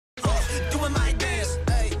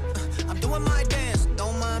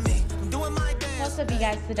up, you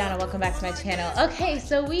guys? It's Adanna. Welcome back to my channel. Okay,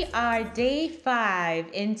 so we are day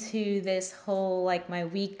 5 into this whole, like, my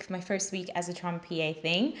first week as a trauma PA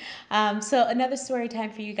thing. So another story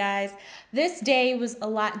time for you guys. This day was a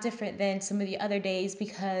lot different than some of the other days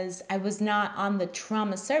because I was not on the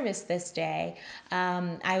trauma service this day.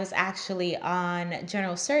 I was actually on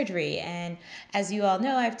general surgery, and as you all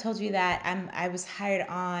know, I've told you that I was hired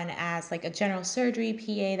on as like a general surgery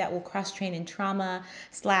PA that will cross train in trauma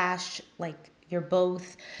slash like you're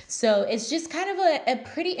both. So it's just kind of a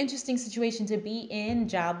pretty interesting situation to be in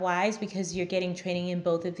job wise because you're getting training in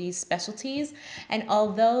both of these specialties. And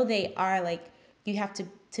although they are like, you have to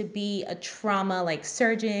be a trauma like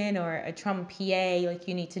surgeon or a trauma PA, like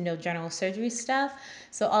you need to know general surgery stuff.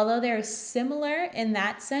 So although they're similar in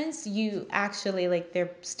that sense, you actually like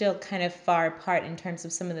they're still kind of far apart in terms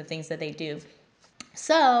of some of the things that they do.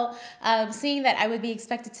 So, seeing that I would be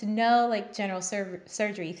expected to know like general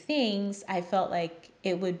surgery things, I felt like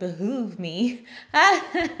it would behoove me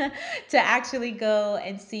to actually go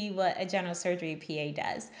and see what a general surgery PA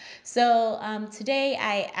does. So, today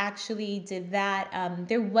I actually did that.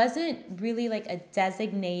 There wasn't really like a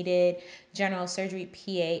designated general surgery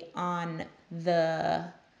PA on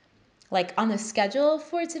the schedule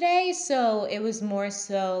for today. So it was more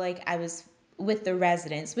so like I was with the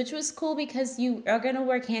residents, which was cool because you are going to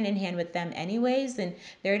work hand in hand with them anyways, and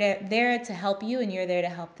there to help you and you're there to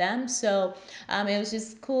help them. So it was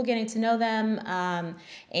just cool getting to know them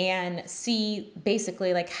and see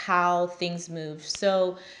basically like how things move.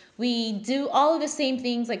 So we do all of the same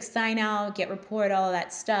things like sign out, get report, all of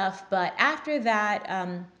that stuff. But after that,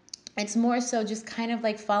 it's more so just kind of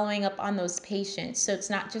like following up on those patients. So it's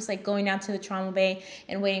not just like going down to the trauma bay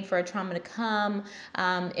and waiting for a trauma to come.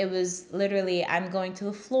 It was literally I'm going to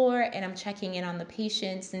the floor and I'm checking in on the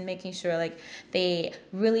patients and making sure like they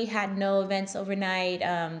really had no events overnight.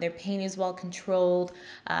 Their pain is well controlled.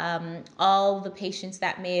 All the patients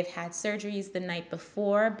that may have had surgeries the night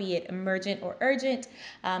before, be it emergent or urgent,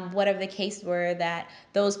 whatever the case were, that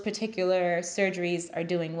those particular surgeries are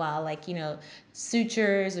doing well. Like, you know,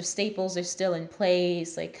 sutures or staples are still in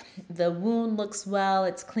place. Like the wound looks well,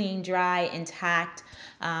 it's clean, dry, intact.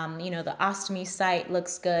 The ostomy site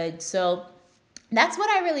looks good. So that's what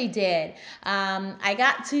I really did. I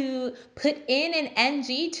got to put in an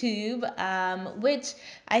NG tube, which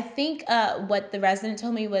I think what the resident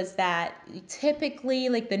told me was that typically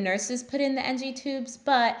like the nurses put in the NG tubes,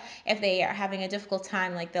 but if they are having a difficult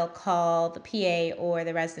time, like they'll call the PA or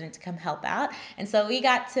the resident to come help out. And so we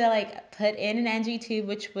got to like put in an NG tube,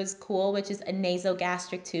 which was cool, which is a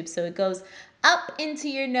nasogastric tube. So it goes up into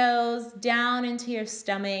your nose, down into your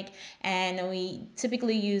stomach, and we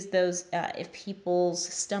typically use those if people's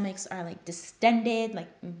stomachs are like distended, like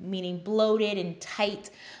meaning bloated and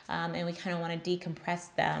tight, and we kind of want to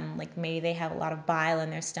decompress them, like maybe they have a lot of bile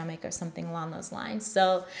in their stomach or something along those lines.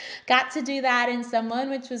 So got to do that in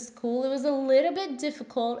someone, which was cool. It was a little bit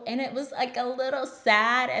difficult and it was like a little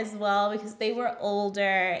sad as well because they were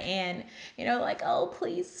older and like, oh,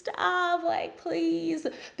 please stop, like please,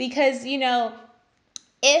 because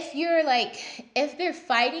if they're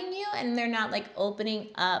fighting you and they're not like opening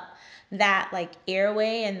up that like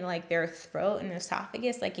airway and like their throat and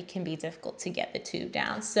esophagus, like it can be difficult to get the tube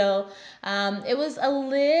down. So it was a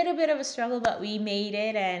little bit of a struggle, but we made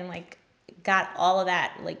it and like got all of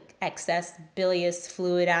that like excess bilious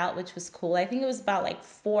fluid out, which was cool. I think it was about like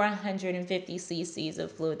 450 cc's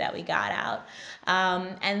of fluid that we got out.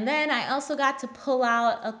 And then I also got to pull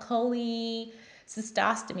out a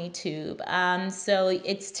cholecystostomy tube. So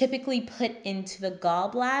it's typically put into the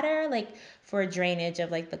gallbladder, like for drainage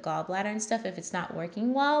of like the gallbladder and stuff if it's not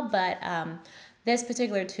working well. But this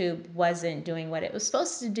particular tube wasn't doing what it was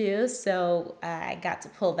supposed to do, so I got to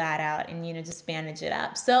pull that out and just bandage it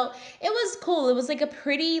up. So it was cool. It was like a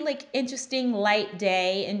pretty like interesting light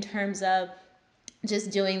day in terms of just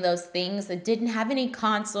doing those things. I didn't have any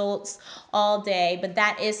consults all day, but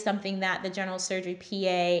that is something that the general surgery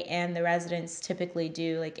PA and the residents typically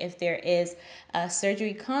do. Like if there is a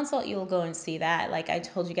surgery consult, you'll go and see that. Like I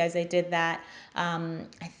told you guys, I did that. I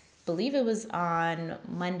believe it was on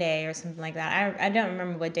Monday or something like that. I don't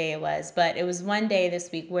remember what day it was, but it was one day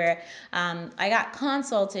this week where I got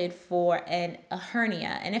consulted for a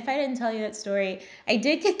hernia. And if I didn't tell you that story, I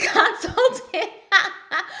did get consulted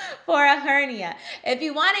for a hernia. If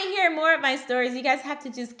you want to hear more of my stories, you guys have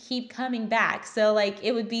to just keep coming back. So like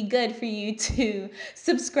it would be good for you to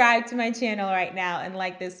subscribe to my channel right now and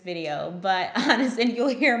like this video. But honestly, you'll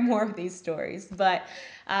hear more of these stories. But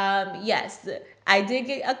yes, I did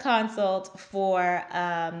get a consult for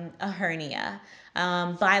a hernia.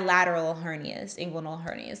 bilateral hernias, inguinal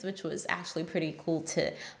hernias, which was actually pretty cool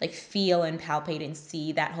to like feel and palpate and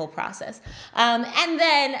see that whole process. And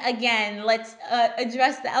then again, let's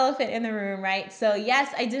address the elephant in the room, right? So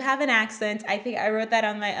yes, I do have an accent. I think I wrote that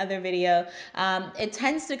on my other video. It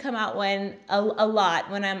tends to come out when a lot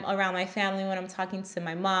when I'm around my family, when I'm talking to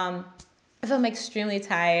my mom, if I'm extremely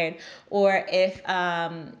tired, or if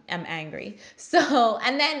I'm angry. So,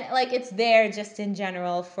 and then like it's there just in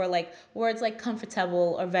general for like words like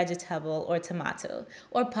comfortable or vegetable or tomato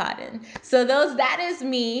or pardon. So that is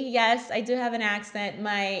me. Yes, I do have an accent.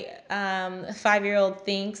 My 5-year-old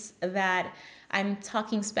thinks that I'm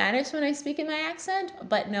talking Spanish when I speak in my accent,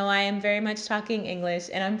 but no, I am very much talking English,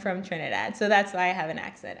 and I'm from Trinidad, so that's why I have an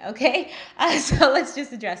accent, okay? So let's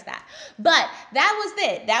just address that. But that was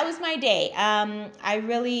it. That was my day. I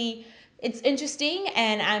really, it's interesting,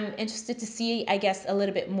 and I'm interested to see, I guess, a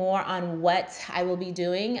little bit more on what I will be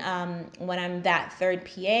doing when I'm that third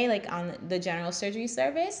PA, like on the general surgery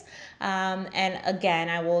service. And again,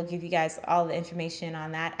 I will give you guys all the information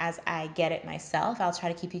on that as I get it myself. I'll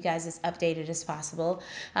try to keep you guys as updated as possible.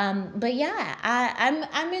 But yeah,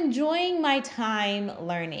 I'm enjoying my time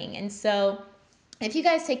learning, and so if you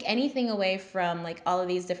guys take anything away from like all of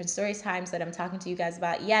these different story times that I'm talking to you guys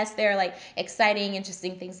about, yes, there are like exciting,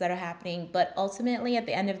 interesting things that are happening, but ultimately at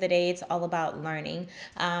the end of the day, it's all about learning,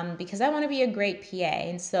 because I want to be a great PA.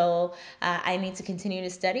 And so I need to continue to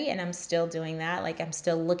study, and I'm still doing that. Like I'm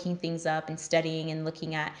still looking things up and studying and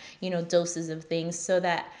looking at, doses of things, so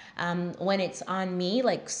that when it's on me,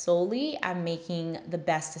 like solely, I'm making the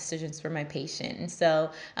best decisions for my patient. And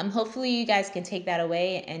so hopefully you guys can take that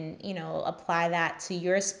away and, apply that to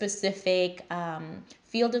your specific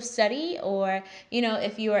field of study, or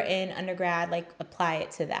if you are in undergrad, like apply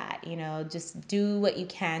it to that. Just do what you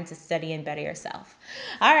can to study and better yourself.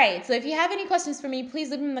 All right, so if you have any questions for me,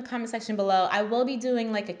 please leave them in the comment section below. I will be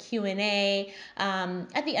doing like a Q&A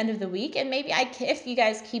at the end of the week, and maybe if you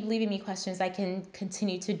guys keep leaving me questions, I can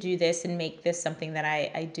continue to do this and make this something that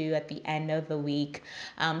I do at the end of the week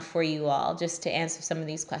for you all, just to answer some of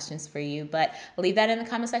these questions for you. But leave that in the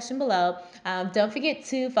comment section below. Don't forget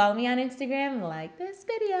to follow me on Instagram, like this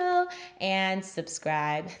video, and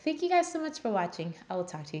subscribe. Thank you guys so much for watching. I will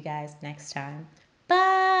talk to you guys next time.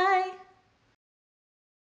 Bye.